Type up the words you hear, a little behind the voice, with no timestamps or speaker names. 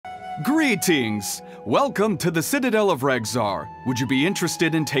Greetings! Welcome to the Citadel of Regzar. Would you be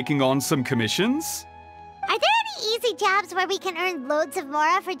interested in taking on some commissions? Are there any easy jobs where we can earn loads of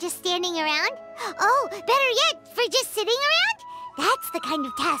Mora for just standing around? Oh, better yet, for just sitting around? That's the kind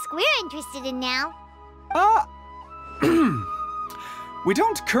of task we're interested in now. We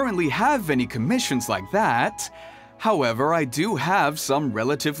don't currently have any commissions like that. However, I do have some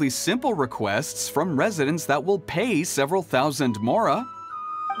relatively simple requests from residents that will pay several thousand Mora.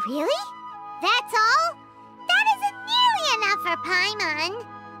 Really? That's all? That isn't nearly enough for Paimon.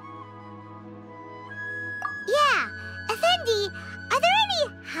 Yeah, Effendi, are there any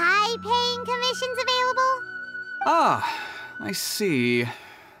high-paying commissions available? Ah, I see.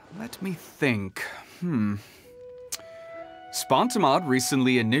 Let me think. Spontamod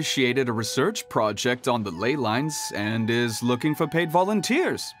recently initiated a research project on the ley lines and is looking for paid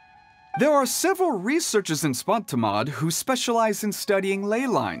volunteers. There are several researchers in Spontamod who specialize in studying ley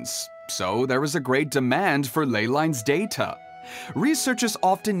lines, so there is a great demand for ley lines data. Researchers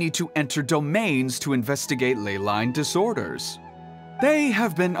often need to enter domains to investigate ley line disorders. They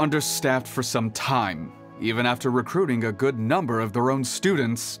have been understaffed for some time, even after recruiting a good number of their own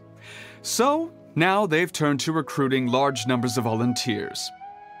students. So, now they've turned to recruiting large numbers of volunteers.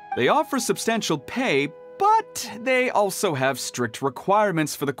 They offer substantial pay, but they also have strict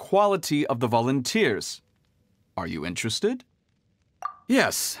requirements for the quality of the volunteers. Are you interested?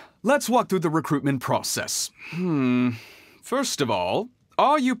 Yes, let's walk through the recruitment process. First of all,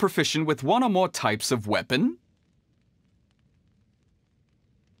 are you proficient with one or more types of weapon?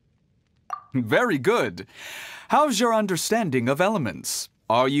 Very good. How's your understanding of elements?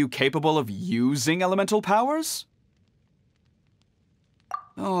 Are you capable of using elemental powers?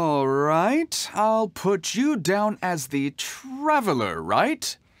 All right, I'll put you down as the Traveler,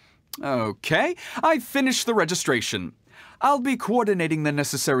 right? Okay, I've finished the registration. I'll be coordinating the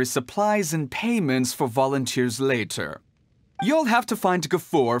necessary supplies and payments for volunteers later. You'll have to find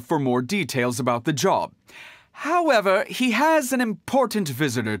Gafoor for more details about the job. However, he has an important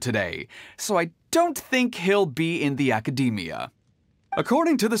visitor today, so I don't think he'll be in the academia.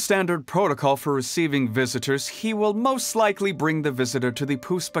 According to the standard protocol for receiving visitors, he will most likely bring the visitor to the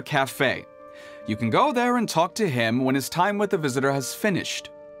Puspa Cafe. You can go there and talk to him when his time with the visitor has finished.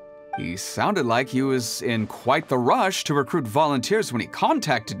 He sounded like he was in quite the rush to recruit volunteers when he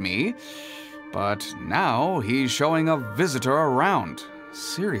contacted me, but now he's showing a visitor around.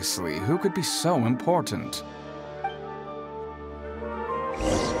 Seriously, who could be so important?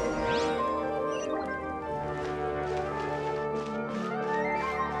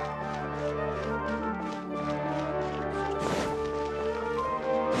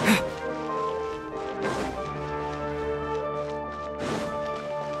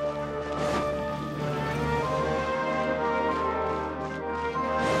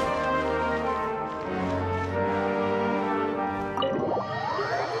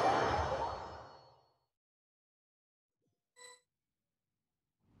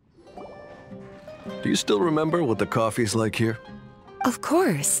 Do you still remember what the coffee's like here? Of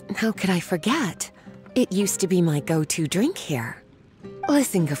course. How could I forget? It used to be my go-to drink here.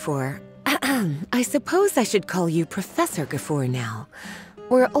 Listen, Gafoor. I suppose I should call you Professor Gafoor now.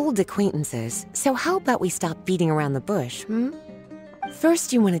 We're old acquaintances, so how about we stop beating around the bush,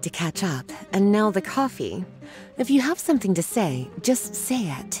 First you wanted to catch up, and now the coffee. If you have something to say, just say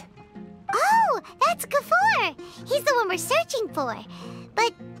it. Oh, that's Gafoor! He's the one we're searching for.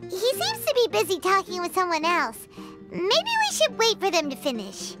 But he seems to be busy talking with someone else. Maybe we should wait for them to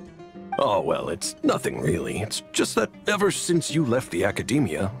finish. Oh, well, it's nothing really. It's just that ever since you left the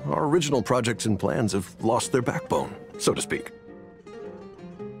academia, our original projects and plans have lost their backbone, so to speak.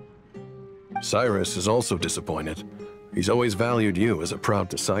 Cyrus is also disappointed. He's always valued you as a proud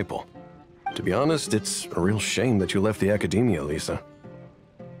disciple. To be honest, it's a real shame that you left the academia, Lisa.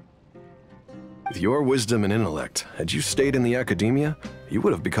 With your wisdom and intellect, had you stayed in the academia, you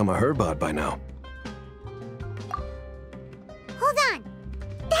would have become a Herbad by now. Hold on.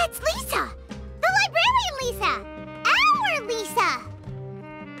 That's Lisa! The Librarian Lisa! Our Lisa!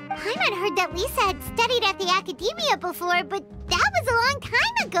 Paimon heard that Lisa had studied at the academia before, but that was a long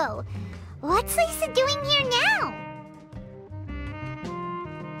time ago. What's Lisa doing here now?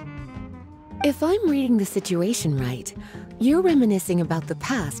 If I'm reading the situation right, you're reminiscing about the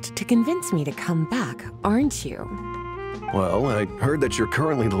past to convince me to come back, aren't you? Well, I heard that you're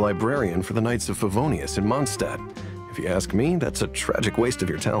currently the librarian for the Knights of Favonius in Mondstadt. If you ask me, that's a tragic waste of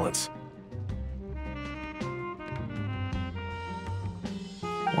your talents.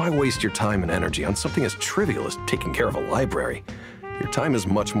 Why waste your time and energy on something as trivial as taking care of a library? Your time is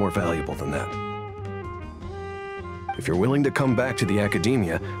much more valuable than that. If you're willing to come back to the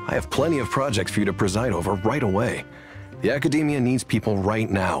Academia, I have plenty of projects for you to preside over right away. The Academia needs people right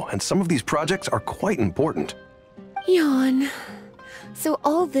now, and some of these projects are quite important. Yawn. So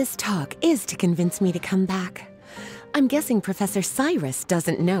all this talk is to convince me to come back. I'm guessing Professor Cyrus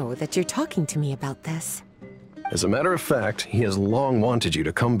doesn't know that you're talking to me about this. As a matter of fact, he has long wanted you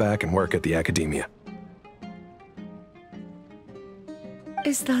to come back and work at the Academia.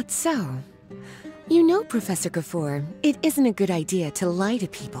 Is that so? You know, Professor Gafoor, it isn't a good idea to lie to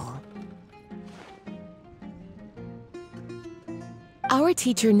people. Our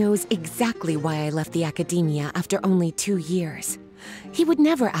teacher knows exactly why I left the Academia after only 2 years. He would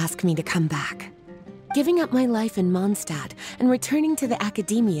never ask me to come back. Giving up my life in Mondstadt and returning to the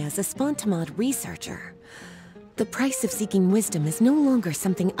Academia as a Spontamod researcher. The price of seeking wisdom is no longer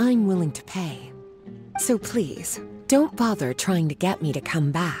something I'm willing to pay. So please, don't bother trying to get me to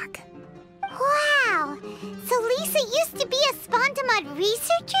come back. Wow! So Lisa used to be a Spontamod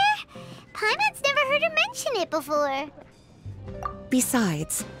researcher? Paimon's never heard her mention it before.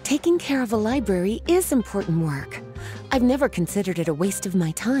 Besides, taking care of a library is important work. I've never considered it a waste of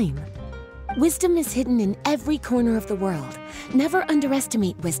my time. Wisdom is hidden in every corner of the world. Never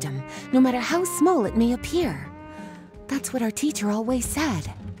underestimate wisdom, no matter how small it may appear. That's what our teacher always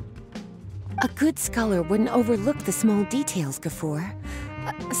said. A good scholar wouldn't overlook the small details, Gafoor.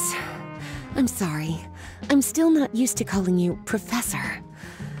 I'm sorry. I'm still not used to calling you Professor.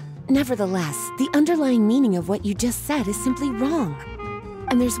 Nevertheless, the underlying meaning of what you just said is simply wrong.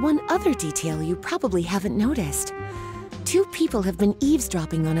 And there's one other detail you probably haven't noticed. 2 people have been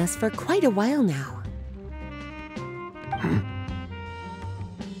eavesdropping on us for quite a while now.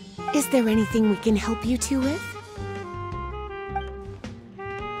 Is there anything we can help you two with?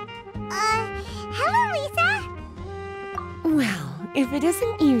 Hello, Lisa! Well, if it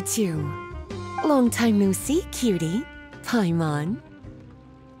isn't you two. Long time no see, cutie. Paimon.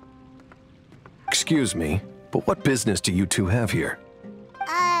 Excuse me, but what business do you two have here?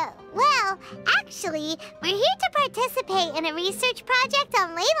 Well, actually, we're here to participate in a research project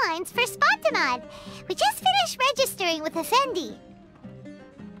on ley lines for Spontamod. We just finished registering with Effendi.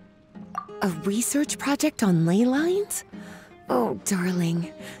 A research project on ley lines? Oh,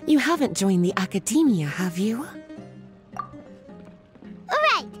 darling. You haven't joined the Academia, have you?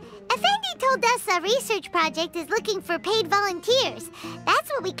 Right. Effendi told us a research project is looking for paid volunteers. That's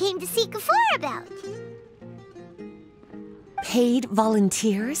what we came to see Gafoor about. Paid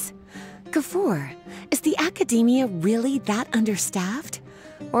volunteers? Gafoor, is the Academia really that understaffed?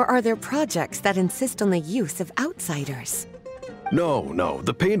 Or are there projects that insist on the use of outsiders? No.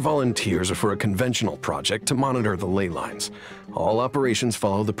 The paid volunteers are for a conventional project to monitor the ley lines. All operations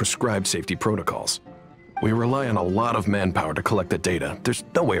follow the prescribed safety protocols. We rely on a lot of manpower to collect the data. There's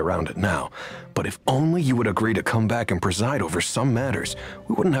no way around it now. But if only you would agree to come back and preside over some matters,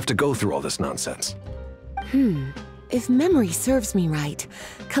 we wouldn't have to go through all this nonsense. If memory serves me right,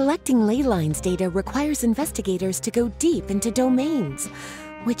 collecting ley lines data requires investigators to go deep into domains,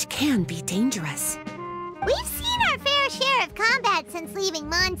 which can be dangerous. We've seen our fair share of combat since leaving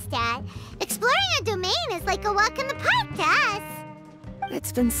Mondstadt. Exploring a domain is like a walk in the park to us.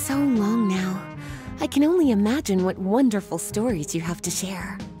 It's been so long now. I can only imagine what wonderful stories you have to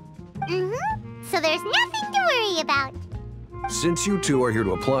share. So there's nothing to worry about. Since you two are here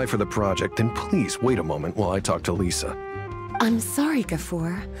to apply for the project, then please wait a moment while I talk to Lisa. I'm sorry,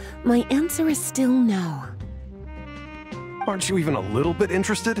 Gafoor. My answer is still no. Aren't you even a little bit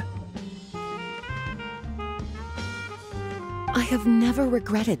interested? I have never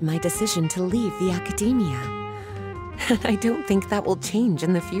regretted my decision to leave the Academia. And I don't think that will change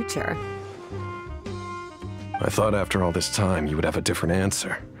in the future. I thought after all this time you would have a different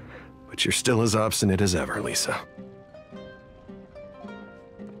answer. But you're still as obstinate as ever, Lisa.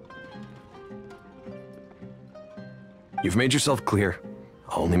 You've made yourself clear.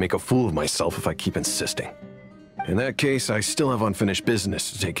 I'll only make a fool of myself if I keep insisting. In that case, I still have unfinished business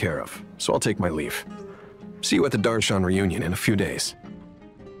to take care of, so I'll take my leave. See you at the Darshan reunion in a few days.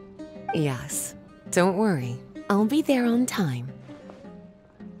 Yes. Don't worry. I'll be there on time.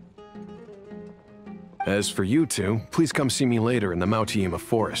 As for you two, please come see me later in the Mautiima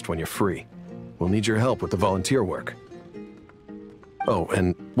Forest when you're free. We'll need your help with the volunteer work. Oh,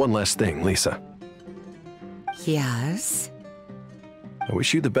 and one last thing, Lisa. Yes? I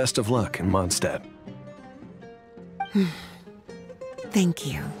wish you the best of luck in Mondstadt. Thank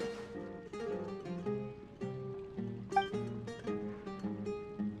you.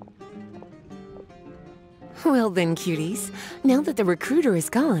 Well then, cuties. Now that the recruiter is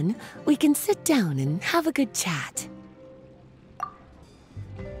gone, we can sit down and have a good chat.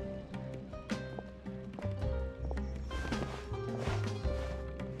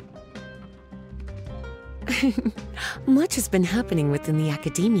 Much has been happening within the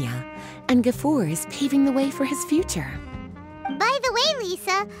academia, and Gafoor is paving the way for his future. By the way,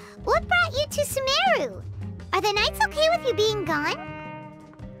 Lisa, what brought you to Sumeru? Are the Knights okay with you being gone?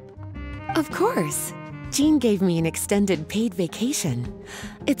 Of course. Jean gave me an extended paid vacation.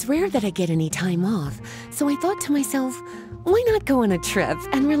 It's rare that I get any time off, so I thought to myself, why not go on a trip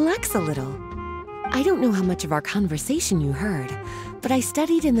and relax a little? I don't know how much of our conversation you heard, but I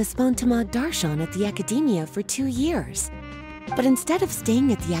studied in the Spontamad Darshan at the Academia for 2 years. But instead of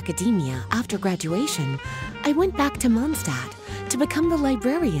staying at the Academia after graduation, I went back to Mondstadt to become the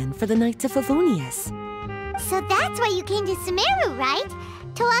Librarian for the Knights of Favonius. So that's why you came to Sumeru, right?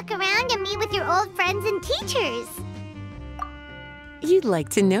 To walk around and meet with your old friends and teachers. You'd like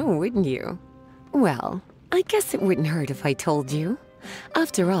to know, wouldn't you? Well, I guess it wouldn't hurt if I told you.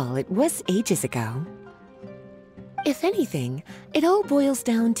 After all, it was ages ago. If anything, it all boils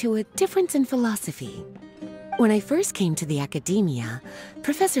down to a difference in philosophy. When I first came to the Academia,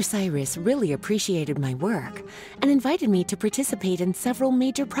 Professor Cyrus really appreciated my work and invited me to participate in several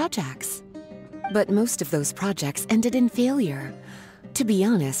major projects. But most of those projects ended in failure. To be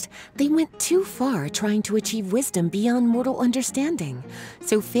honest, they went too far trying to achieve wisdom beyond mortal understanding,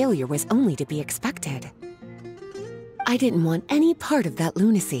 so failure was only to be expected. I didn't want any part of that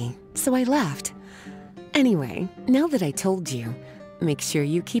lunacy, so I left. Anyway, now that I told you, make sure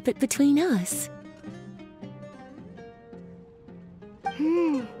you keep it between us.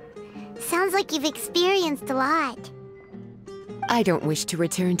 Sounds like you've experienced a lot. I don't wish to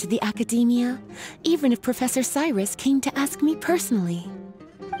return to the Academia, even if Professor Cyrus came to ask me personally.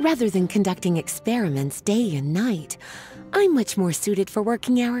 Rather than conducting experiments day and night, I'm much more suited for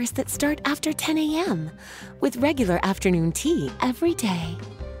working hours that start after 10 a.m., with regular afternoon tea every day.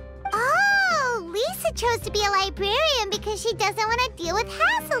 Oh, Lisa chose to be a librarian because she doesn't want to deal with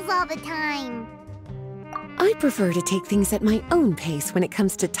hassles all the time. I prefer to take things at my own pace when it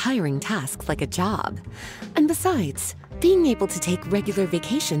comes to tiring tasks like a job. And besides, being able to take regular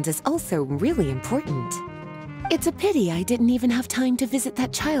vacations is also really important. It's a pity I didn't even have time to visit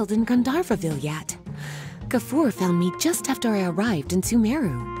that child in Gandharvaville yet. Gafoor found me just after I arrived in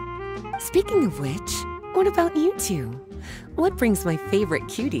Sumeru. Speaking of which, what about you two? What brings my favorite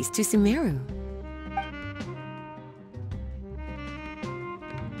cuties to Sumeru?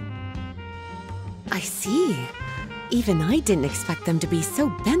 I see. Even I didn't expect them to be so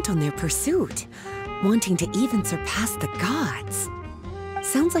bent on their pursuit, wanting to even surpass the gods.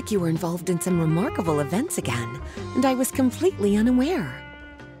 Sounds like you were involved in some remarkable events again, and I was completely unaware.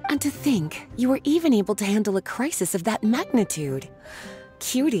 And to think, you were even able to handle a crisis of that magnitude.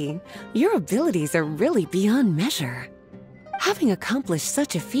 Cutie, your abilities are really beyond measure. Having accomplished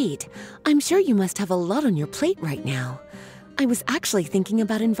such a feat, I'm sure you must have a lot on your plate right now. I was actually thinking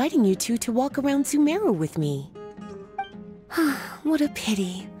about inviting you two to walk around Sumeru with me. What a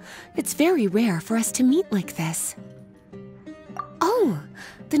pity. It's very rare for us to meet like this. Oh,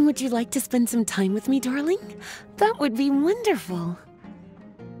 then would you like to spend some time with me, darling? That would be wonderful.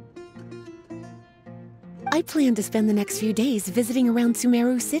 I plan to spend the next few days visiting around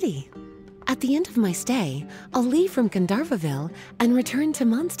Sumeru City. At the end of my stay, I'll leave from Gandharvaville and return to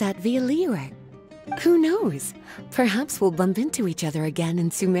Mondstadt via Liyue. Who knows? Perhaps we'll bump into each other again in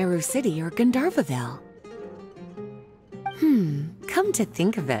Sumeru City or Gandharvaville. Come to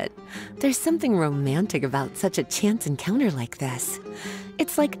think of it, there's something romantic about such a chance encounter like this.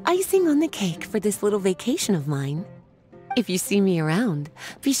 It's like icing on the cake for this little vacation of mine. If you see me around,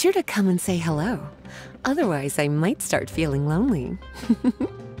 be sure to come and say hello. Otherwise, I might start feeling lonely.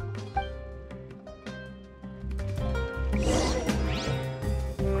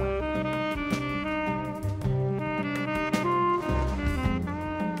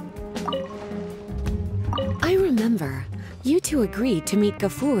 I remember, you two agreed to meet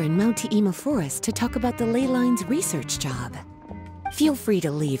Gafoor in Mount Te'ima Forest to talk about the ley lines research job. Feel free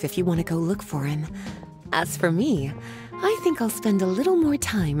to leave if you want to go look for him. As for me, I think I'll spend a little more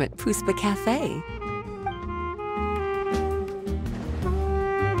time at Puspa Cafe.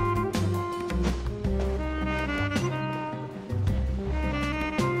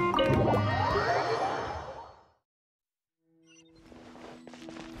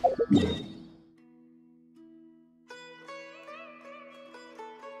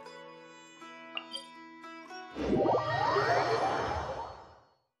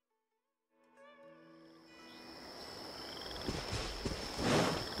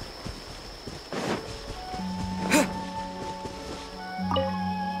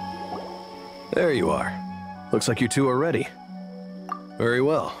 There you are. Looks like you two are ready. Very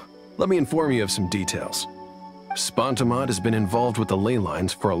well. Let me inform you of some details. Spontamod has been involved with the ley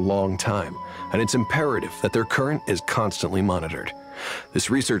lines for a long time, and it's imperative that their current is constantly monitored. This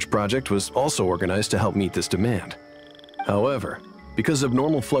research project was also organized to help meet this demand. However, because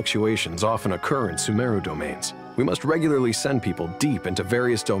abnormal fluctuations often occur in Sumeru domains, we must regularly send people deep into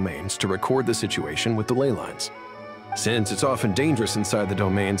various domains to record the situation with the ley lines. Since it's often dangerous inside the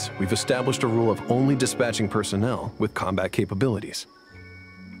domains, we've established a rule of only dispatching personnel with combat capabilities.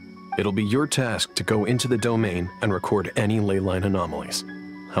 It'll be your task to go into the domain and record any ley line anomalies.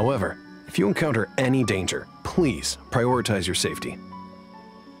 However, if you encounter any danger, please prioritize your safety.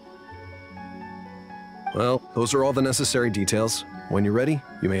 Well, those are all the necessary details. When you're ready,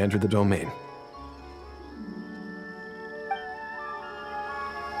 you may enter the domain.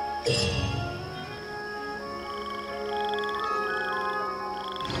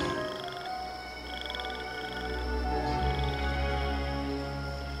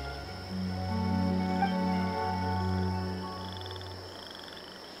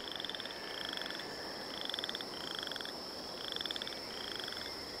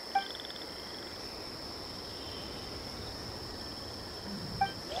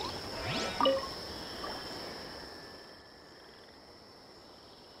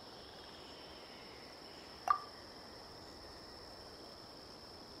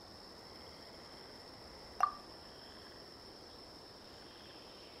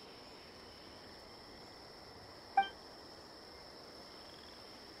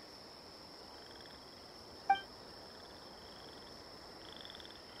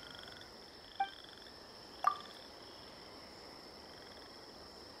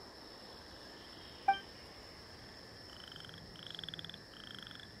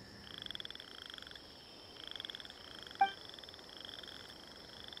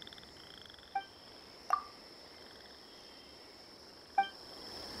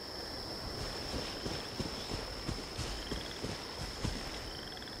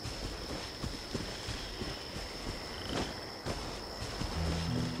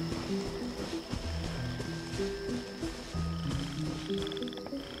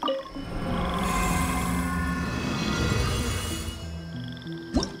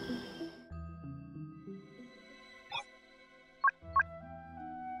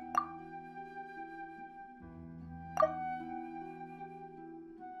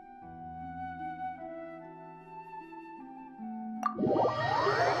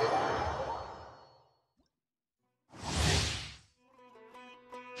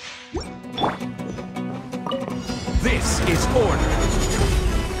 This is order.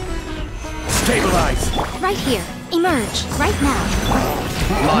 Stabilize. Right here. Emerge. Right now.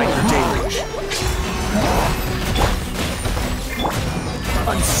 Mind your deluge.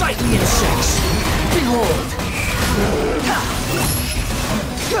 Unsightly insects. Behold.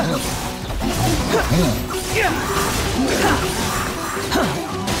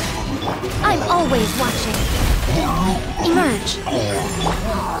 I'm always watching. Emerge.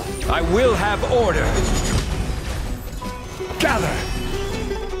 I will have order. Gather.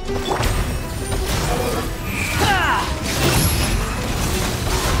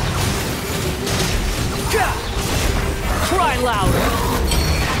 Cry louder.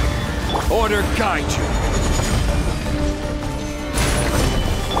 Order guide you.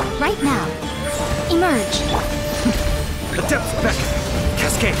 Right now. Emerge. The depths beckon.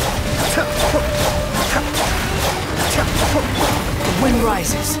 Cascade. The wind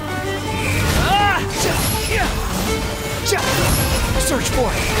rises. Search for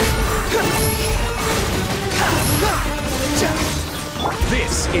it.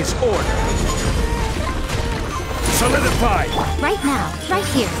 This is order. Solidify. Right now. Right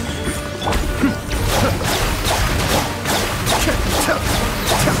here.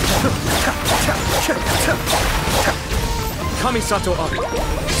 Kamisato up.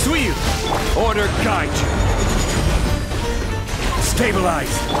 Suiyu. Order guide you.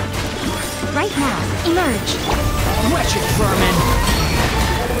 Stabilize. Right now. Emerge. Wretched vermin.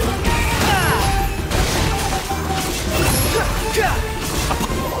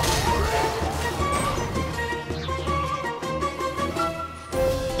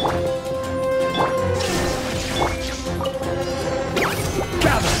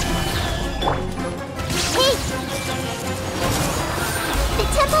 Gather. Hey! The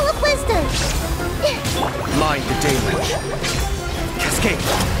Temple of Wisdom! Mind the deluge. Cascade.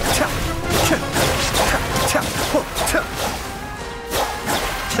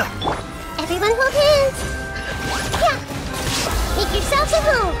 Everyone hold hands! Yeah! Make yourselves at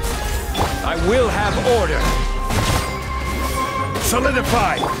home! I will have order.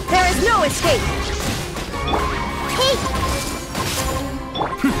 Solidify. There is no escape! Hey!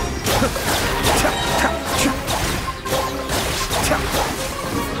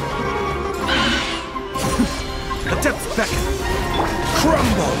 The depths beckon.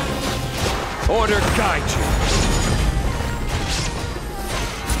 Crumble! Order guide you.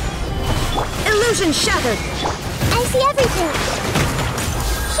 Illusion shattered! I see everything.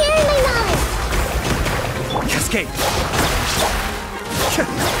 Share my knowledge. Cascade!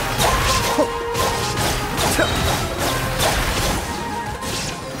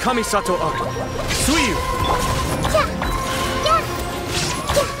 Kamisato Art. Suiyu! Yeah. Yeah.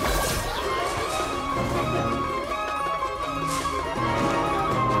 Yeah.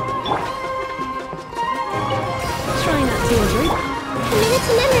 Try not to injure. Committed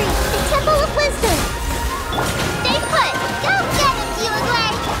to memory. The Temple of Wisdom. Stay put. Go get him, Uruguay.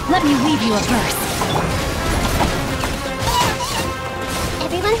 Let me weave you a verse.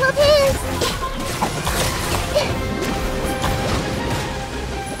 Everyone hold hands.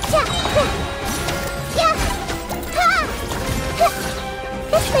 Yeah. Ha.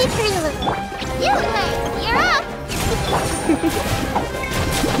 This way, Curly. Uruguay, you're up.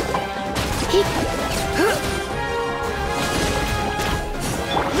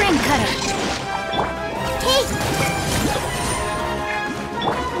 Ring cutter. Hey.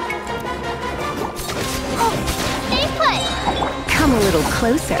 Oh, stay put. Come a little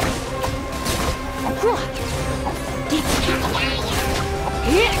closer.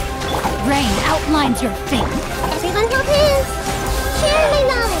 Rain outlines your fate. Everyone hold hands. Share my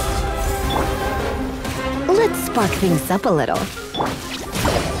knowledge. Let's spark things up a little.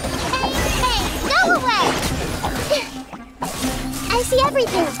 Hey, go away. I see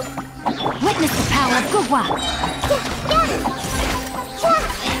everything. Witness the power of Gugwa. Yeah.